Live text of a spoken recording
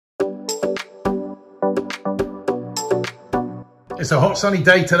It's a hot sunny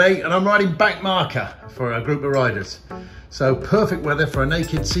day today and I'm riding back marker for a group of riders. So perfect weather for a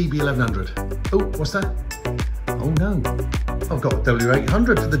naked CB1100. Oh, what's that? Oh no, I've got a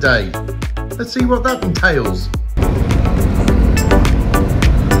W800 for the day. Let's see what that entails.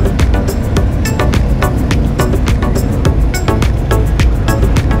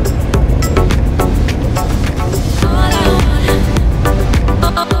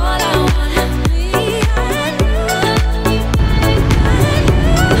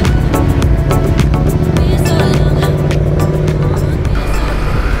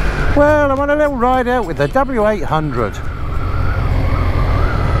 Well, I'm on a little ride out with the W800.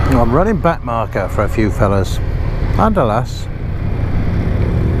 I'm running back marker for a few fellas and a lass.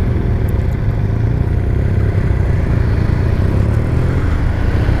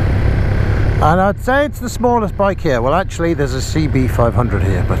 And I'd say it's the smallest bike here. Well, actually there's a CB500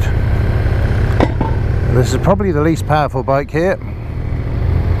 here, but this is probably the least powerful bike here.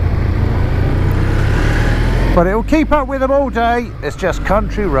 But it will keep up with them all day. It's just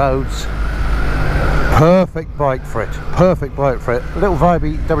country roads. Perfect bike for it. Perfect bike for it. A little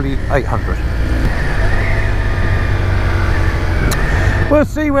vibey W800. We'll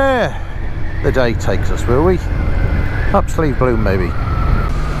see where the day takes us, will we? Up sleeve bloom maybe.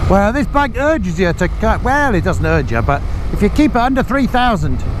 Well, this bike urges you to cut. Well, it doesn't urge you, but if you keep it under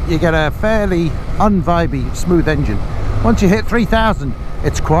 3,000, you get a fairly unvibey, smooth engine. Once you hit 3,000,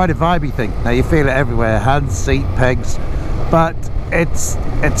 it's quite a vibey thing. Now you feel it everywhere, hands, seat, pegs, but it's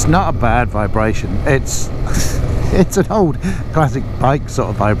not a bad vibration. It's an old classic bike sort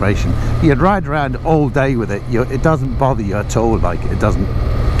of vibration. You'd ride around all day with it. It doesn't bother you at all. Like, it doesn't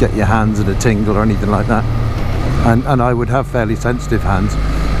get your hands in a tingle or anything like that. And I would have fairly sensitive hands.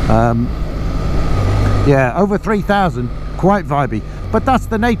 Yeah, over 3,000, quite vibey. But that's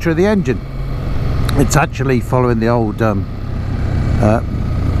the nature of the engine. It's actually following the old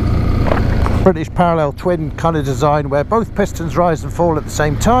British parallel twin kind of design, where both pistons rise and fall at the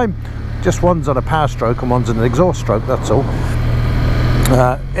same time. Just one's on a power stroke and one's on an exhaust stroke, that's all.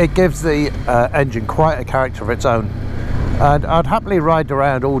 It gives the engine quite a character of its own, and I'd happily ride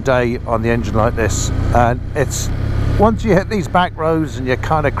around all day on the engine like this. And it's, once you hit these back roads and you're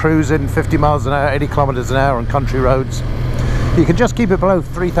kind of cruising 50 miles an hour, 80 kilometers an hour on country roads, you can just keep it below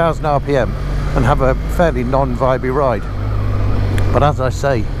 3,000 RPM and have a fairly non-vibey ride. But as I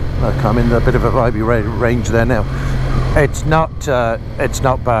say, look, I'm in a bit of a vibey range there now. It's not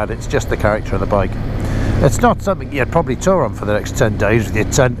bad. It's just the character of the bike. It's not something you'd probably tour on for the next 10 days with your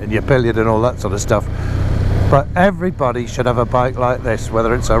tent and your pillion and all that sort of stuff. But everybody should have a bike like this,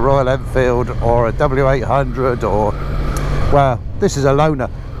 whether it's a Royal Enfield or a W800 or, well, this is a loner.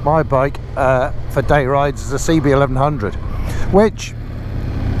 My bike for day rides is a CB1100, which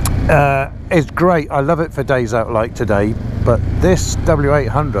is great. I love it for days out like today. But this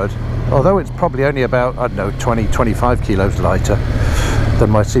W800, although it's probably only about, I don't know, 20-25 kilos lighter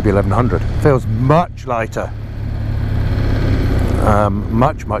than my CB1100, feels much lighter.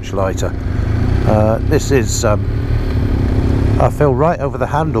 Much lighter. This is, I feel right over the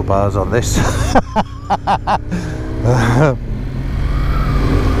handlebars on this.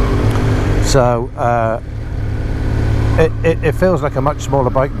 So it feels like a much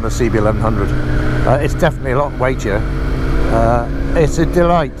smaller bike than the CB1100. It's definitely a lot weightier. It's a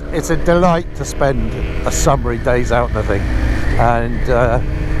delight. It's a delight to spend a summery days out in the thing, and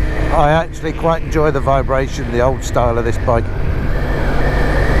I actually quite enjoy the vibration, the old style of this bike.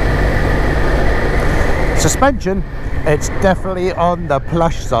 Suspension, it's definitely on the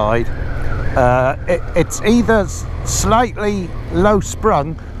plush side. It's either slightly low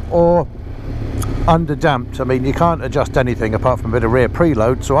sprung or under damped. I mean, you can't adjust anything apart from a bit of rear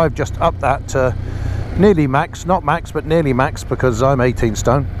preload, so I've just upped that to nearly max, not max but nearly max, because I'm 18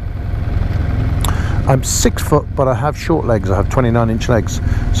 stone. I'm 6 foot, but I have short legs. I have 29-inch legs,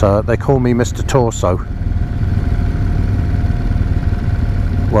 so they call me Mr. Torso.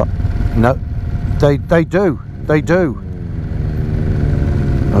 What? No, they do.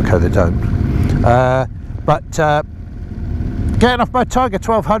 Okay, they don't. But getting off my Tiger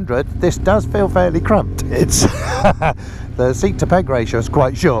 1200, this does feel fairly cramped. It's the seat to peg ratio is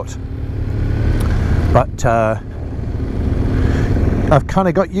quite short. But I've kind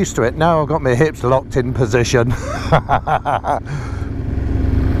of got used to it. Now I've got my hips locked in position.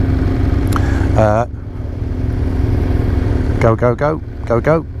 Go, go, go, go,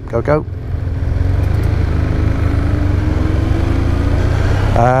 go, go, go.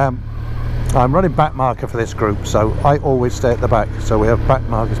 I'm running back marker for this group, so I always stay at the back. So we have back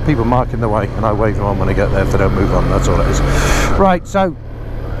markers, people marking the way, and I wave them on when I get there if they don't move on. That's all it is. Right, so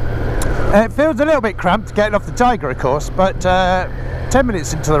It feels a little bit cramped getting off the Tiger, of course, but 10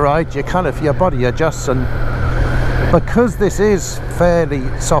 minutes into the ride, your body adjusts, and because this is fairly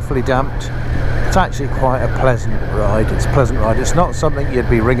softly damped, it's actually quite a pleasant ride. It's a pleasant ride. It's not something you'd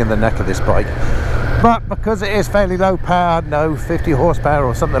be wringing the neck of this bike, but because it is fairly low power, no 50 horsepower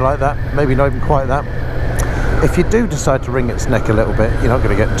or something like that, maybe not even quite that, if you do decide to wring its neck a little bit, you're not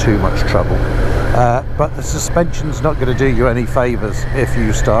going to get too much trouble. But the suspension's not going to do you any favours if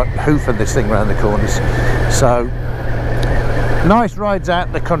you start hoofing this thing around the corners. So nice rides out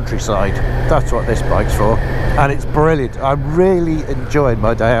in the countryside, that's what this bike's for, and it's brilliant. I'm really enjoying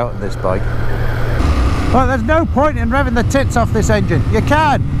my day out on this bike. Well, there's no point in revving the tits off this engine. You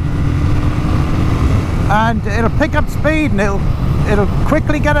can, and it'll pick up speed, and it'll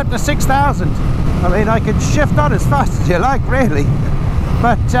quickly get up to 6,000. I mean, I can shift on as fast as you like, really,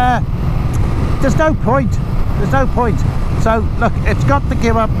 but there's no point. There's no point. So look, it's got the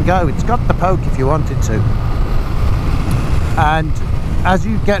give up and go. It's got the poke if you want it to. And as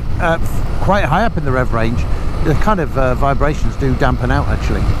you get quite high up in the rev range, the kind of vibrations do dampen out,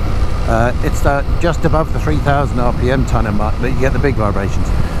 actually. It's just above the 3,000 RPM time mark that you get the big vibrations.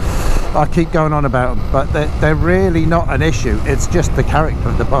 I keep going on about them, but they're really not an issue. It's just the character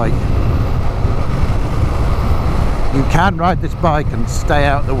of the bike. You can ride this bike and stay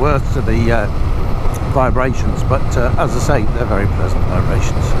out the worst of the vibrations, but as I say, they're very pleasant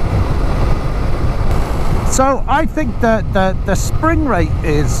vibrations. So I think that the spring rate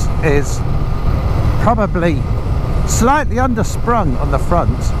is probably slightly undersprung on the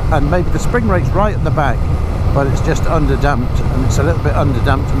front, and maybe the spring rate's right at the back, but it's just underdamped, and it's a little bit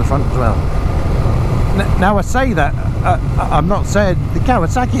underdamped in the front as well. Now I say that, I'm not saying the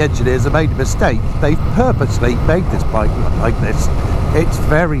Kawasaki engineers have made a mistake. They've purposely made this bike look like this. It's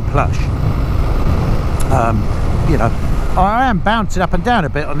very plush. You know, I am bouncing up and down a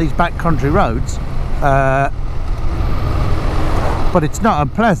bit on these backcountry roads, but it's not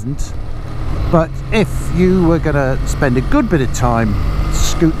unpleasant. But if you were going to spend a good bit of time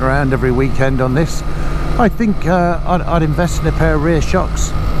scooting around every weekend on this, I think I'd invest in a pair of rear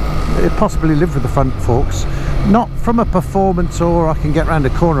shocks. Possibly live with the front forks, not from a performance or I can get around a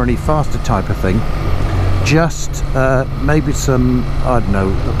corner any faster type of thing, just maybe some, I don't know,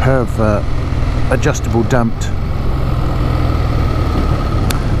 a pair of adjustable damped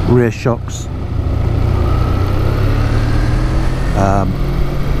rear shocks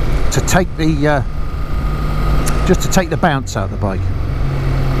to take the just to take the bounce out of the bike.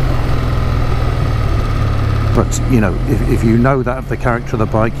 But you know, if you know that of the character of the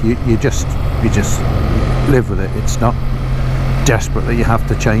bike, you just live with it. It's not desperate that you have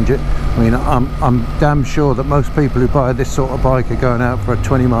to change it. I mean, I'm damn sure that most people who buy this sort of bike are going out for a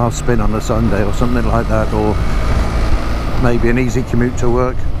 20-mile spin on a Sunday or something like that, or maybe an easy commute to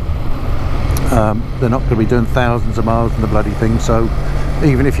work. They're not going to be doing thousands of miles on the bloody thing. So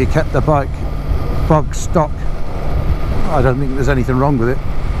even if you kept the bike bog stock, I don't think there's anything wrong with it.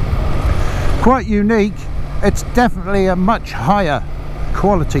 Quite unique. It's definitely a much higher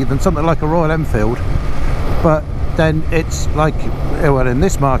quality than something like a Royal Enfield, but then it's like, well, in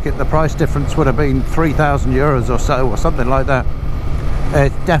this market the price difference would have been 3,000 euros or so, or something like that.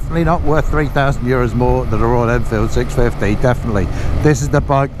 It's definitely not worth 3,000 euros more than a Royal Enfield 650, definitely. This is the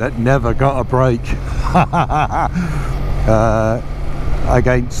bike that never got a break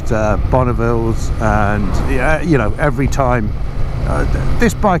against Bonnevilles, and yeah, you know, every time.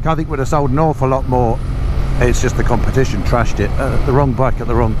 This bike I think would have sold an awful lot more. It's just the competition trashed it. The wrong bike at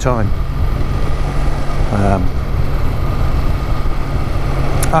the wrong time.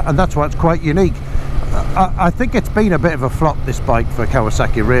 And that's why it's quite unique. I think it's been a bit of a flop, this bike, for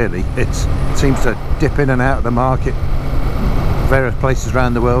Kawasaki, really. It seems to dip in and out of the market, various places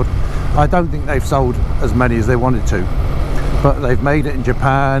around the world. I don't think they've sold as many as they wanted to, but they've made it in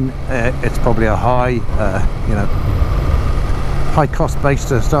Japan. It's probably a high, you know, high cost base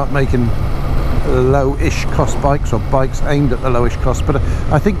to start making low-ish cost bikes, or bikes aimed at the lowish cost. But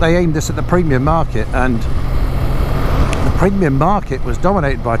I think they aimed this at the premium market, and the premium market was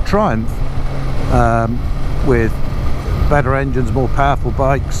dominated by Triumph, with better engines, more powerful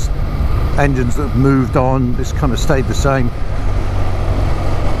bikes, engines that have moved on. This kind of stayed the same.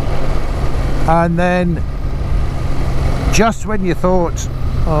 And then just when you thought,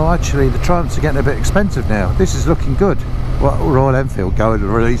 oh, actually the Triumphs are getting a bit expensive now, this is looking good, well, Royal Enfield go and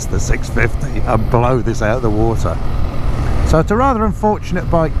release the 650 and blow this out of the water. So it's a rather unfortunate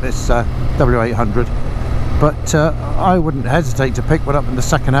bike, this W800, but I wouldn't hesitate to pick one up in the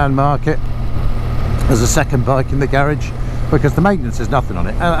second-hand market as a second bike in the garage, because the maintenance is nothing on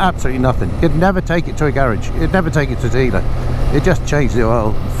it, absolutely nothing. You'd never take it to a garage, you'd never take it to a dealer. You just change the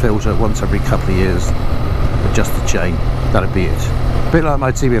oil filter once every couple of years, adjust the chain, that'd be it. A bit like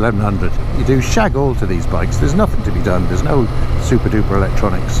my CB1100, you do shag all to these bikes, there's nothing to be done, there's no super duper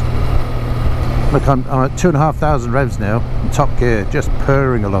electronics. Look, I'm at 2,500 revs now, in top gear, just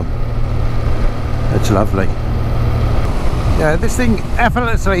purring along. It's lovely. Yeah, this thing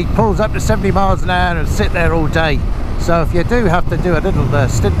effortlessly pulls up to 70 miles an hour and sit there all day. So if you do have to do a little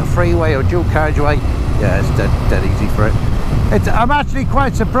stint of freeway or dual carriageway, yeah, it's dead easy for it. I'm actually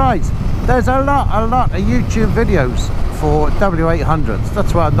quite surprised. There's a lot of YouTube videos for W800s.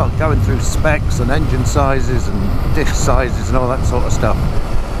 That's why I'm not going through specs and engine sizes and disc sizes and all that sort of stuff.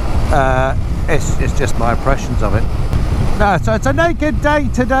 It's just my impressions of it. No, so it's a naked day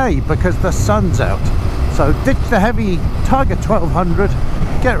today because the sun's out. So ditch the heavy Tiger 1200,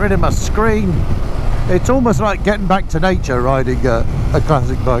 get rid of my screen. It's almost like getting back to nature riding a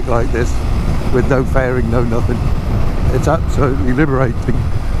classic bike like this with no fairing, no nothing. It's absolutely liberating.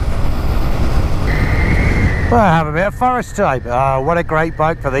 Well, have a bit of forest time. Oh, what a great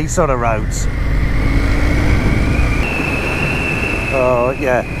bike for these sort of roads. Oh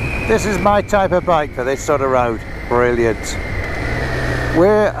yeah, this is my type of bike for this sort of road. Brilliant.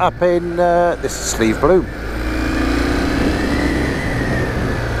 We're up in, this is Sleeve Bloom.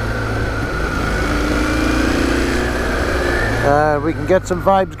 We can get some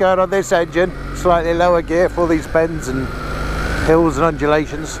vibes going on this engine. Slightly lower gear for all these bends and hills and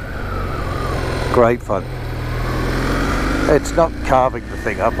undulations. Great fun. It's not carving the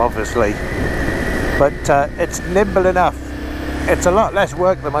thing up, obviously, but it's nimble enough. It's a lot less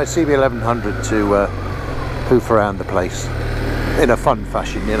work than my CB1100 to hoof around the place in a fun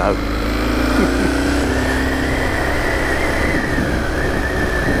fashion, you know.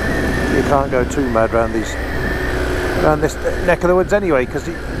 You can't go too mad around this neck of the woods anyway, because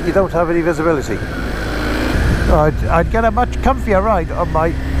you don't have any visibility. I'd get a much comfier ride on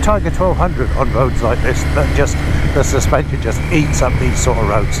my Tiger 1200 on roads like this. That just, the suspension just eats up these sort of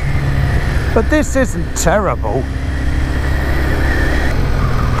roads. But this isn't terrible.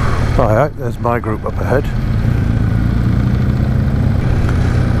 Alright, there's my group up ahead.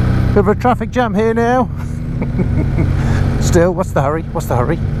 Bit of a traffic jam here now. Still, what's the hurry? What's the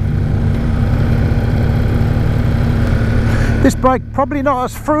hurry? This bike probably not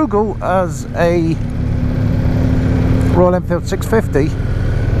as frugal as a Royal Enfield 650,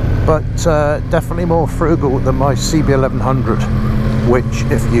 but definitely more frugal than my CB1100, which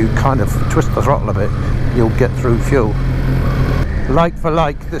if you kind of twist the throttle a bit, you'll get through fuel. Like for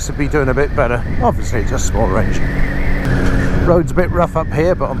like, this would be doing a bit better. Obviously it's a small range. Road's a bit rough up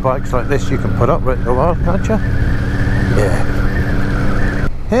here, but on bikes like this you can put up with it a while, can't you? Yeah.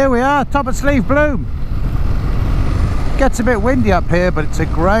 Here we are, top of Sleeve Bloom. Gets a bit windy up here, but it's a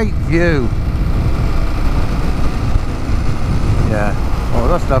great view. Yeah. Oh,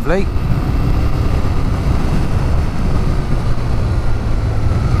 that's lovely.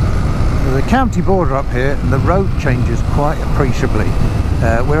 There's a county border up here and the road changes quite appreciably.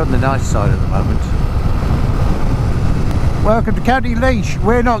 We're on the nice side at the moment. Welcome to County Laois.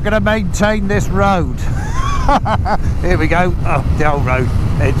 We're not going to maintain this road. Here we go. Oh, the old road.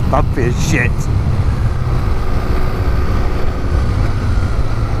 It's bumpy as shit.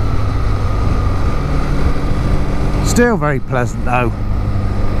 Still very pleasant though.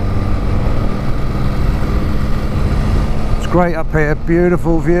 It's great up here,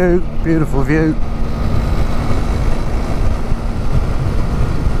 beautiful view, beautiful view.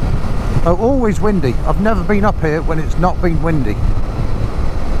 Oh, always windy. I've never been up here when it's not been windy.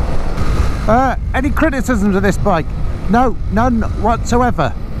 Any criticisms of this bike? No, none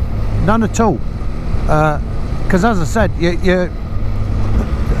whatsoever. None at all. Because as I said,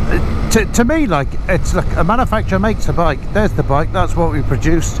 to me, like, it's like a manufacturer makes a bike. There's the bike, that's what we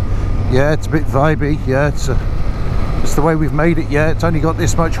produced. Yeah, it's a bit vibey. Yeah, it's the way we've made it. Yeah, it's only got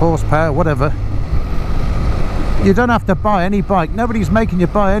this much horsepower, whatever. You don't have to buy any bike. Nobody's making you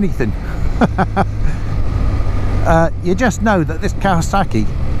buy anything. You just know that this Kawasaki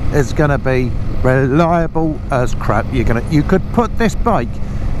is going to be reliable as crap. You could put this bike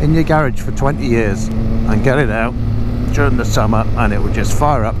in your garage for 20 years and get it out during the summer and it will just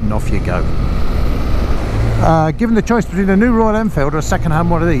fire up and off you go. Given the choice between a new Royal Enfield or a second-hand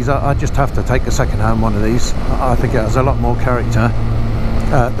one of these, I just have to take a second-hand one of these. I think it has a lot more character.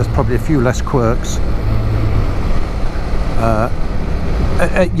 There's probably a few less quirks.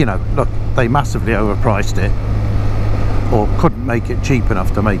 You know, look, they massively overpriced it, or couldn't make it cheap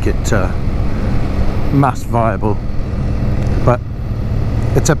enough to make it mass viable. But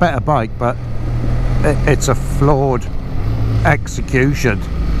it's a better bike, but it's a flawed execution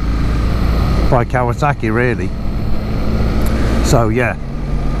by Kawasaki, really. So yeah,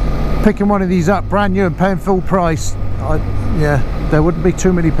 picking one of these up brand new and paying full price, yeah, there wouldn't be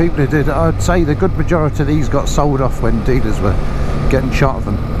too many people who did. I'd say the good majority of these got sold off when dealers were getting shot of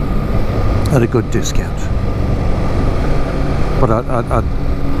them at a good discount. But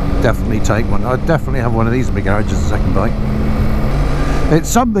I'd definitely take one. I'd definitely have one of these in my garage as a second bike. It's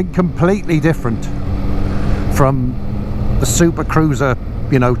something completely different from the super cruiser,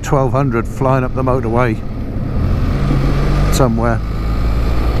 you know, 1200 flying up the motorway somewhere.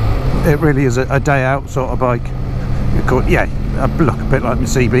 It really is a day out sort of bike. You could, yeah, look a bit like my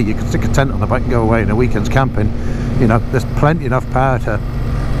CB. You can stick a tent on the bike and go away in a weekend's camping. You know, there's plenty enough power to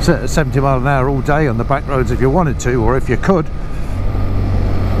 70 miles an hour all day on the back roads if you wanted to, or if you could.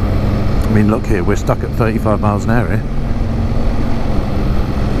 I mean, look here, we're stuck at 35 miles an hour here,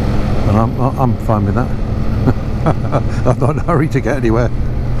 and I'm fine with that. I'm not in a hurry to get anywhere.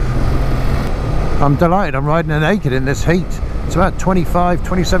 I'm delighted I'm riding naked in this heat. It's about 25,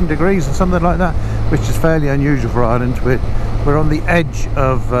 27 degrees or something like that, which is fairly unusual for Ireland. We're on the edge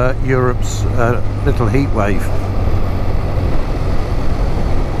of Europe's little heat wave,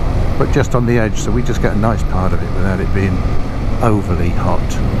 but just on the edge, so we just get a nice part of it without it being overly hot.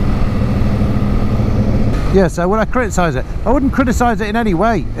 Yeah, so when I criticise it, I wouldn't criticise it in any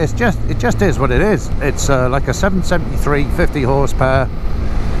way. It just is what it is. It's like a 773 50 horsepower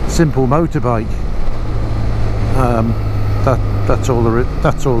simple motorbike. That's all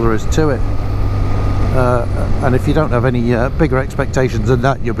there is to it. And if you don't have any bigger expectations than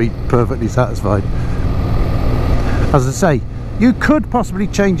that, you'll be perfectly satisfied. As I say, you could possibly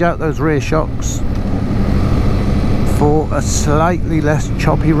change out those rear shocks for a slightly less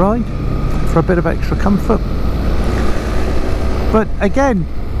choppy ride, for a bit of extra comfort. But again,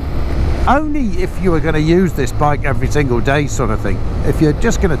 only if you were going to use this bike every single day sort of thing. If you're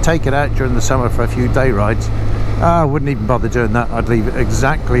just going to take it out during the summer for a few day rides, I wouldn't even bother doing that. I'd leave it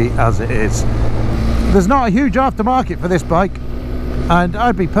exactly as it is. There's not a huge aftermarket for this bike, and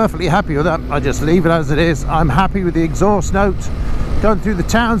I'd be perfectly happy with that. I just leave it as it is. I'm happy with the exhaust note going through the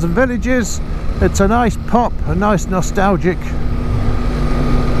towns and villages. It's a nice pop, a nice nostalgic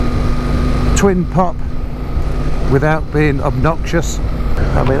twin pop without being obnoxious.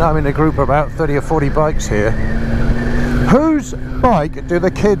 I mean, I'm in a group of about 30 or 40 bikes here. Whose bike do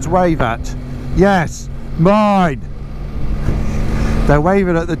the kids wave at? Yes, mine. They're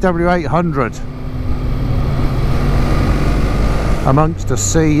waving at the W800 amongst a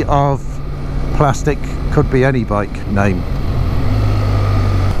sea of plastic, could be any bike name.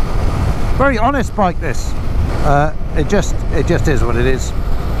 Very honest bike this. It just is what it is.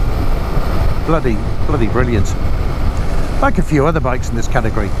 Bloody brilliant. Like a few other bikes in this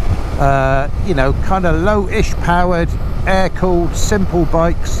category, you know, kind of low-ish powered, air-cooled, simple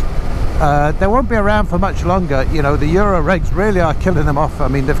bikes. They won't be around for much longer. You know, the Euro regs really are killing them off. I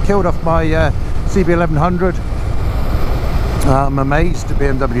mean, they've killed off my CB1100. I'm amazed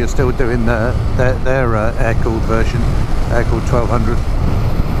BMW is still doing their air-cooled version, air-cooled 1200.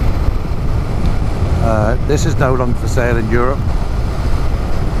 This is no longer for sale in Europe.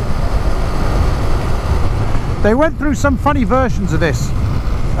 They went through some funny versions of this.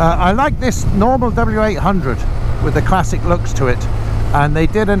 I like this normal W800 with the classic looks to it, and they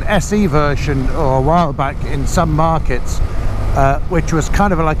did an SE version a while back in some markets, which was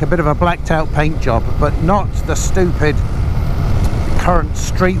kind of like a bit of a blacked out paint job, but not the stupid current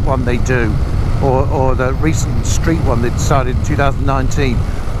street one they do, or the recent street one they decided in 2019,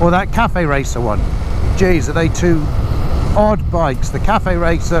 or that Cafe Racer one. Geez, are they two odd bikes? The Cafe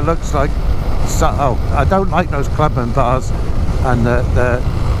Racer looks like, oh, I don't like those Clubman bars, and the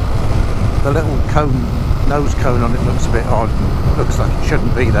little cone, nose cone on it looks a bit odd. Looks like it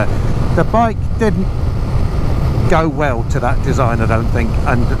shouldn't be there. The bike didn't go well to that design, I don't think,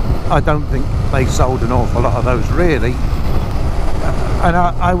 and I don't think they sold an awful lot of those really. And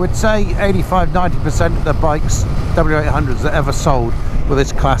I would say 85–90% of the bikes, W800s that ever sold, were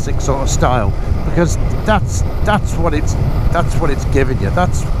this classic sort of style, because that's what it's giving you.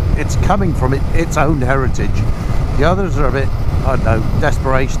 It's coming from its own heritage. The others are a bit, I don't know,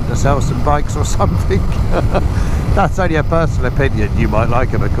 desperation to sell some bikes or something. That's only a personal opinion. You might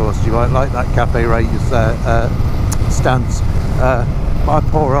like them, of course. You might like that Cafe Racer stance. My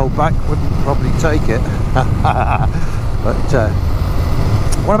poor old back wouldn't probably take it. But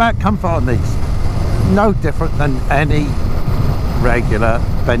what about comfort on these? No different than any regular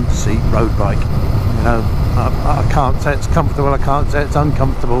bench seat road bike. You know, I can't say it's comfortable, I can't say it's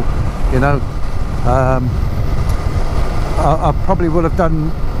uncomfortable. You know, I probably would have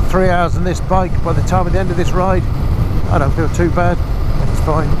done 3 hours on this bike by the time at the end of this ride. I don't feel too bad. It's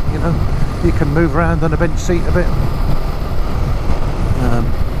fine, you know. You can move around on a bench seat a bit.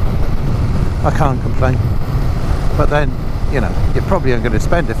 I can't complain. But then, you know, you're probably going to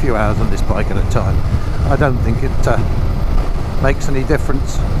spend a few hours on this bike at a time. I don't think it makes any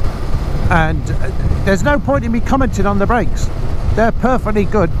difference. And there's no point in me commenting on the brakes. They're perfectly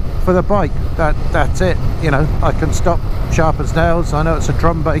good for the bike. That's it. You know, I can stop sharp as nails. I know it's a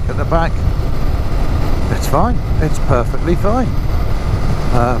drum brake at the back. It's fine. It's perfectly fine.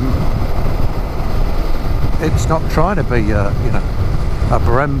 It's not trying to be, you know, a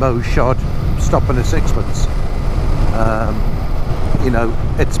Brembo shod stopping a sixpence. You know,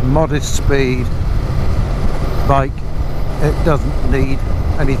 it's modest speed bike. It doesn't need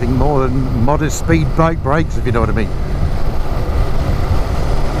anything more than modest speed bike brakes, if you know what I mean.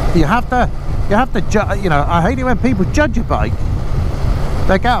 You have to judge. You know, I hate it when people judge a bike.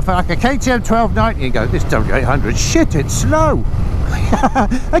 They go out for like a KTM 1290 and go, this W800, shit, it's slow.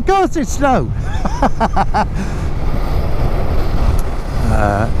 Of course it's slow.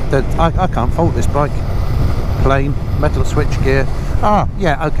 I can't fault this bike. Plain metal switch gear. Ah,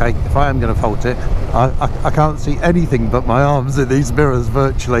 yeah, okay, if I am going to fault it, I can't see anything but my arms in these mirrors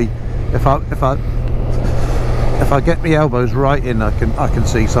virtually. If I get my elbows right in, I can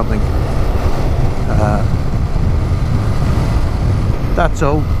see something. That's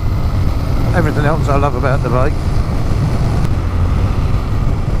all. Everything else I love about the bike.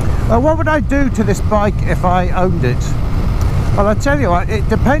 What would I do to this bike if I owned it? Well, I tell you what, it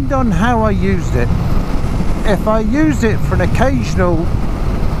depends on how I used it. If I used it for an occasional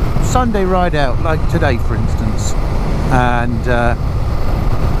Sunday ride out, like today for instance, and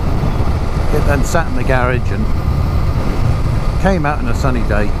it then sat in the garage and came out on a sunny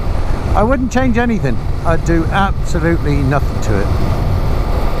day, I wouldn't change anything. I'd do absolutely nothing to it,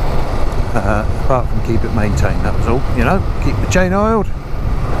 apart from keep it maintained, that was all. You know, keep the chain oiled,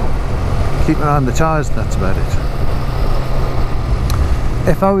 keep an eye on the tyres, that's about it.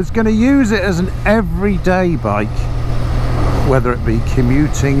 If I was going to use it as an everyday bike, whether it be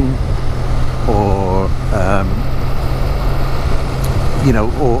commuting or you know,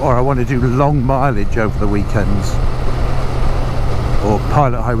 or I want to do long mileage over the weekends, or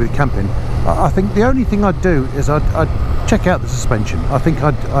pilot high with camping, I think the only thing I'd do is I'd check out the suspension. I think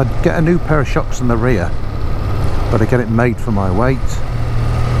I'd get a new pair of shocks in the rear, but I'd get it made for my weight,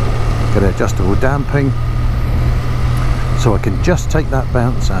 get adjustable damping, so I can just take that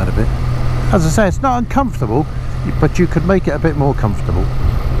bounce out of it. As I say, it's not uncomfortable, but you could make it a bit more comfortable.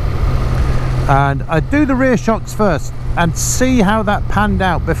 And I'd do the rear shocks first and see how that panned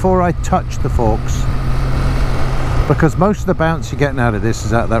out before I touch the forks, because most of the bounce you're getting out of this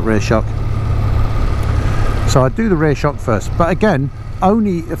is out of that rear shock. So I'd do the rear shock first, but again,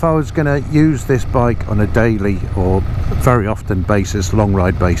 only if I was going to use this bike on a daily or very often basis, long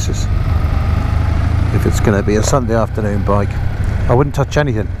ride basis. If it's going to be a Sunday afternoon bike, I wouldn't touch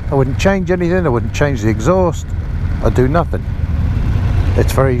anything. I wouldn't change anything. I wouldn't change the exhaust. I'd do nothing.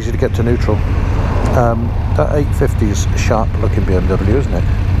 It's very easy to get to neutral. That 850 is a sharp looking BMW, isn't it?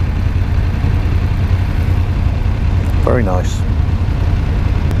 Very nice.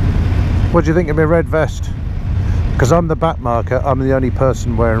 What do you think of my red vest? Because I'm the back marker, I'm the only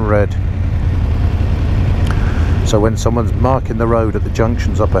person wearing red. So when someone's marking the road at the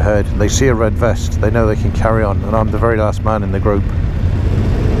junctions up ahead and they see a red vest, they know they can carry on, and I'm the very last man in the group.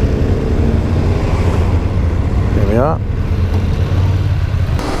 Here we are.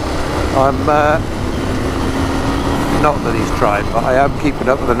 I'm not that he's trying, but I am keeping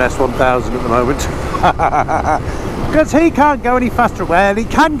up with an S1000 at the moment. Because he can't go any faster. Well, he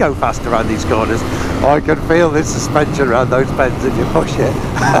can go faster around these corners. I can feel the suspension around those bends if you push it.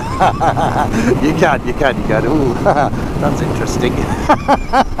 you can. Ooh, that's interesting.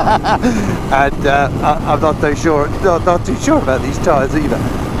 And I'm not too sure about these tyres either.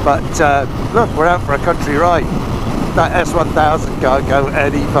 But look, we're out for a country ride. That S1000 can't go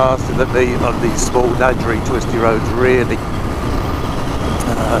any faster than me on these small, dangery, twisty roads, really.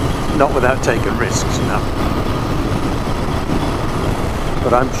 Not without taking risks, you know.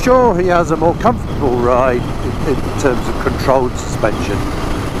 But I'm sure he has a more comfortable ride in terms of controlled suspension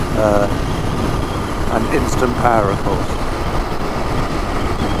and instant power, of course.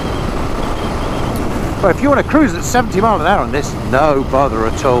 But if you want to cruise at 70 miles an hour on this, no bother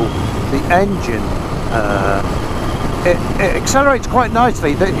at all. The engine, it accelerates quite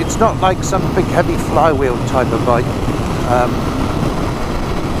nicely. It's not like some big heavy flywheel type of bike.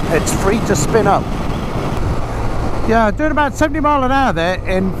 It's free to spin up. Yeah, doing about 70 miles an hour there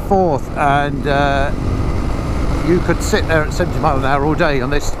in fourth, and you could sit there at 70 miles an hour all day on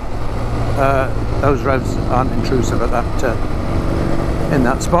this. Those revs aren't intrusive at that in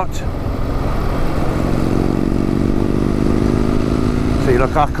that spot. So See,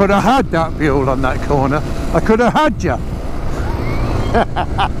 look, I could have had that mule on that corner. I could have had you.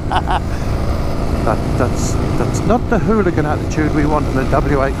 That's not the hooligan attitude we want in the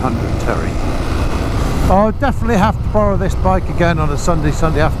W800, Terry. I'll definitely have to borrow this bike again on a Sunday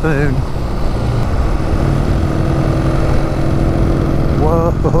afternoon.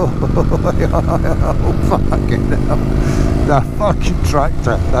 Whoa, oh, fucking hell. That fucking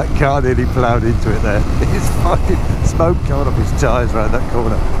tractor, that car nearly ploughed into it there. It's fucking smoke coming off his tyres around that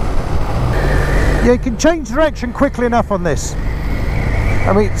corner. Yeah, you can change direction quickly enough on this.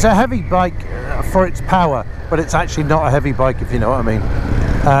 I mean, it's a heavy bike for its power, but it's actually not a heavy bike, if you know what I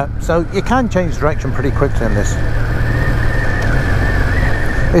mean. So you can change direction pretty quickly on this.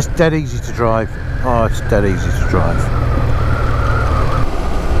 It's dead easy to drive. Oh, it's dead easy to drive.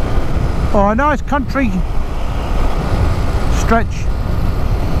 Oh, a nice country stretch.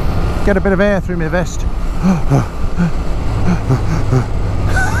 Get a bit of air through my vest.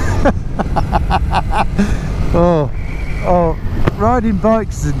 Oh, riding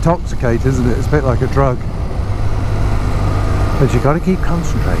bikes is intoxicating, isn't it? It's a bit like a drug. But you've got to keep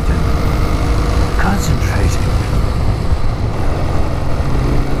concentrating. Concentrating.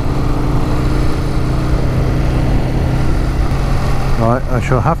 Right, I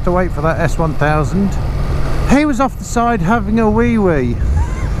shall have to wait for that S1000. He was off the side having a wee-wee.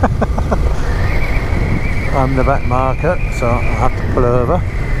 I'm the back marker, so I'll have to pull over.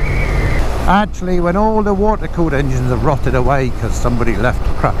 Actually, when all the water-cooled engines are rotted away because somebody left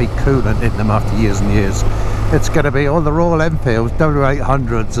crappy coolant in them after years and years, it's going to be all the Royal Enfields,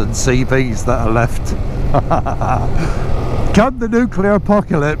 W800s and CBs that are left. Come the nuclear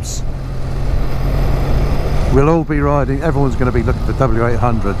apocalypse, we'll all be riding, everyone's going to be looking for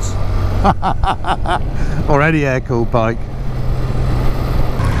W800s. Or any air-cooled bike.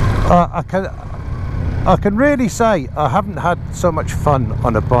 I can really say I haven't had so much fun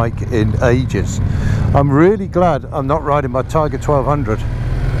on a bike in ages. I'm really glad I'm not riding my Tiger 1200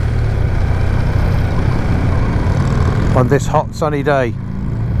 on this hot sunny day.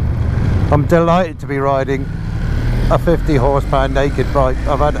 I'm delighted to be riding a 50 horsepower naked bike.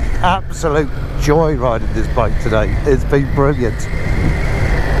 I've had absolute joy riding this bike today. It's been brilliant.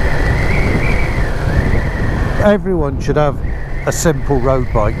 Everyone should have a simple road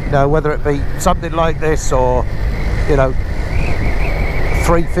bike. Now, whether it be something like this, or you know,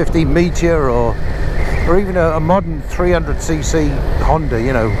 350 Meteor, or even a modern 300cc Honda,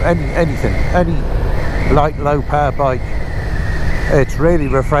 you know, anything, any light low power bike. It's really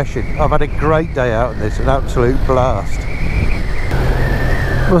refreshing. I've had a great day out on this, an absolute blast.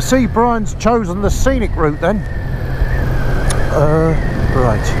 We'll see. Brian's chosen the scenic route then.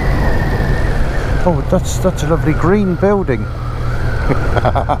 Right. Oh, that's a lovely green building.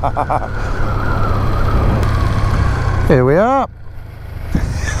 Here we are.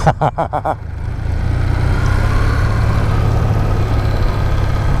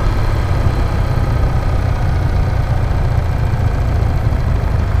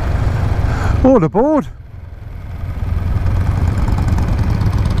 All aboard.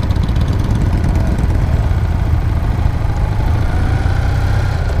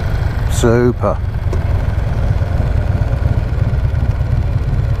 Super.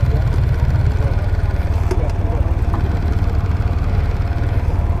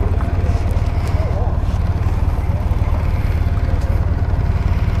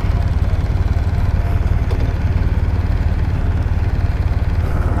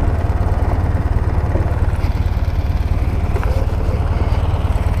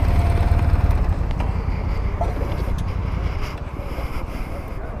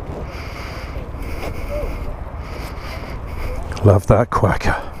 Love that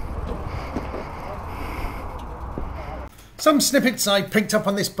quacker. Some snippets I picked up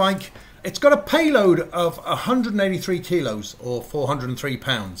on this bike. It's got a payload of 183 kilos or 403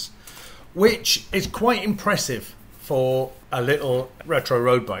 pounds, which is quite impressive for a little retro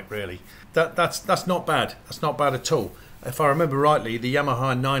road bike, really. That's not bad. That's not bad at all. If I remember rightly, the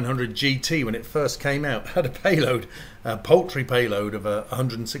Yamaha 900 GT, when it first came out, had a payload, a poultry payload of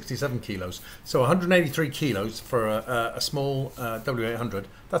 167 kilos. So 183 kilos for a small W800.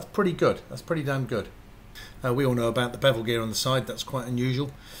 That's pretty good. That's pretty damn good. We all know about the bevel gear on the side. That's quite unusual.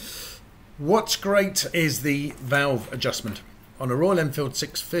 What's great is the valve adjustment. On a Royal Enfield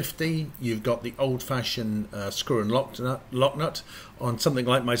 650, you've got the old-fashioned screw and lock nut. On something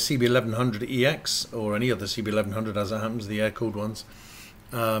like my CB1100EX, or any other CB1100 as it happens, the air-cooled ones,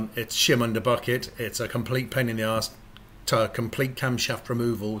 it's shim under bucket. It's a complete pain in the arse to complete camshaft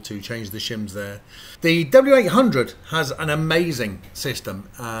removal to change the shims there. The W800 has an amazing system.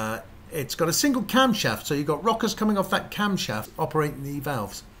 It's got a single camshaft, so you've got rockers coming off that camshaft operating the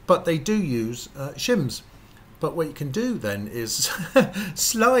valves. But they do use shims. But what you can do then is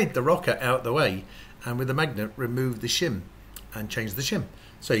slide the rocker out the way and with a magnet remove the shim and change the shim.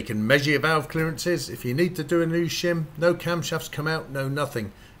 So you can measure your valve clearances. If you need to do a new shim, no camshafts come out, no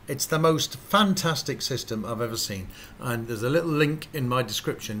nothing. It's the most fantastic system I've ever seen. And there's a little link in my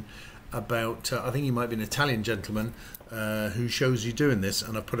description about, I think he might be an Italian gentleman who shows you doing this.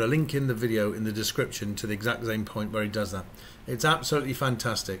 And I've put a link in the video in the description to the exact same point where he does that. It's absolutely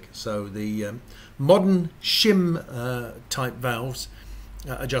fantastic. So the modern shim type valves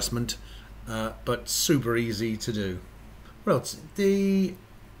adjustment, but super easy to do. Well, the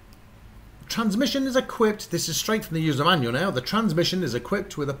transmission is equipped, this is straight from the user manual now, the transmission is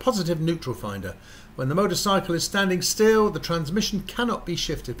equipped with a positive neutral finder. When the motorcycle is standing still, the transmission cannot be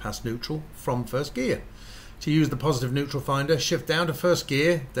shifted past neutral from first gear. To use the positive neutral finder, shift down to first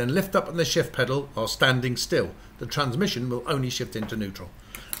gear, then lift up on the shift pedal while standing still. The transmission will only shift into neutral.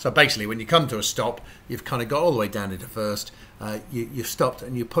 So basically when you come to a stop, you've kind of got all the way down into first, you've stopped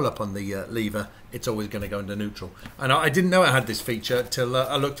and you pull up on the lever, it's always going to go into neutral. And I didn't know it had this feature till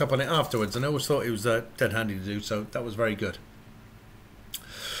I looked up on it afterwards, and I always thought it was dead handy to do, so that was very good.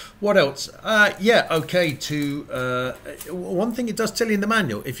 What else? Yeah, okay, one thing it does tell you in the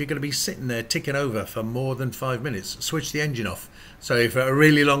manual, if you're going to be sitting there ticking over for more than 5 minutes, switch the engine off. So if a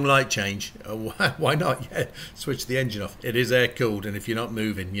really long light change, why not? Yeah, switch the engine off. It is air cooled, and if you're not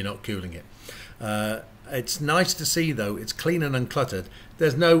moving, you're not cooling it. It's nice to see though, it's clean and uncluttered.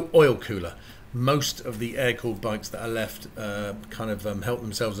 There's no oil cooler. Most of the air cooled bikes that are left kind of help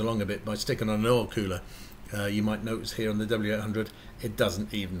themselves along a bit by sticking on an oil cooler. You might notice here on the W800 it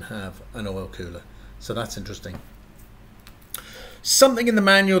doesn't even have an oil cooler, so that's interesting. Something in the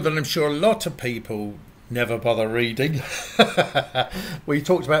manual that I'm sure a lot of people never bother reading. We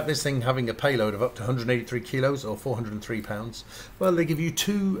talked about this thing having a payload of up to 183 kilos or 403 pounds. Well, they give you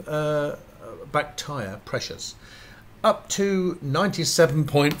two back tyre pressures. Up to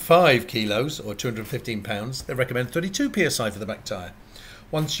 97.5 kilos or 215 pounds, they recommend 32 psi for the back tyre.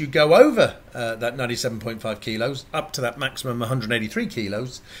 Once you go over that 97.5 kilos, up to that maximum 183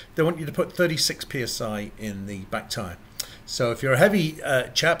 kilos, they want you to put 36 psi in the back tyre. So if you're a heavy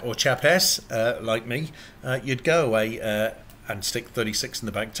chap or chapess like me, you'd go away and stick 36 in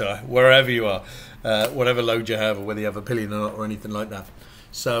the back tyre, wherever you are, whatever load you have, or whether you have a pillion or not, or anything like that.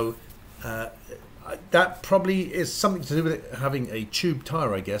 So that probably is something to do with it having a tube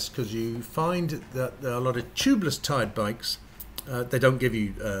tyre, I guess, because you find that there are a lot of tubeless tyred bikes. They don't give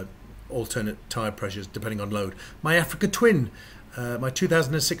you alternate tyre pressures depending on load. My Africa Twin, my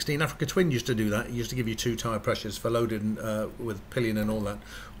 2016 Africa Twin used to do that. It used to give you two tyre pressures for loaded with pillion and all that,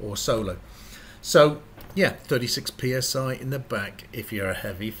 or solo. So yeah, 36 psi in the back if you're a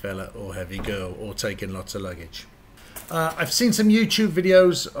heavy fella or heavy girl or taking lots of luggage. I've seen some YouTube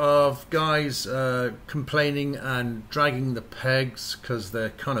videos of guys complaining and dragging the pegs because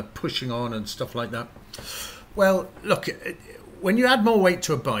they're kind of pushing on and stuff like that. Well, look, when you add more weight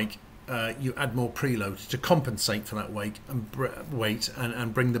to a bike, you add more preload to compensate for that weight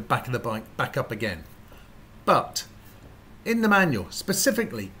and bring the back of the bike back up again. But in the manual,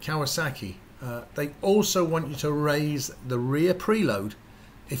 specifically Kawasaki, they also want you to raise the rear preload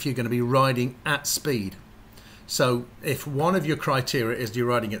if you're going to be riding at speed. So if one of your criteria is you're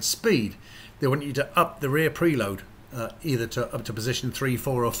riding at speed, they want you to up the rear preload either up to position 3,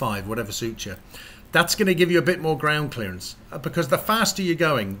 4 or 5, whatever suits you. That's going to give you a bit more ground clearance because the faster you're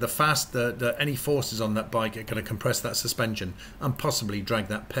going, the faster any forces on that bike are going to compress that suspension and possibly drag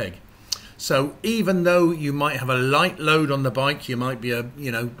that peg. So even though you might have a light load on the bike, you might be a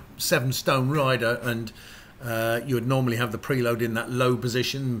 7-stone rider, and you would normally have the preload in that low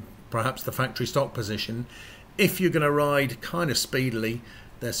position, perhaps the factory stock position. If you're going to ride kind of speedily,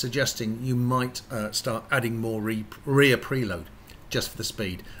 they're suggesting you might start adding more rear preload just for the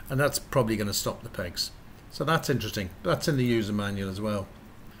speed, and that's probably going to stop the pegs. So that's interesting. That's in the user manual as well.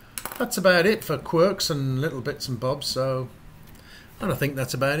 That's about it for quirks and little bits and bobs. And I think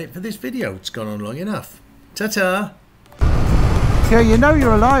that's about it for this video. It's gone on long enough. Ta-ta! Yeah, you know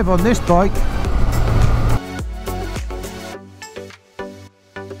you're alive on this bike.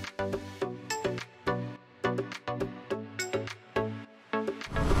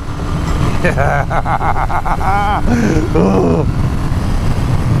 Oh.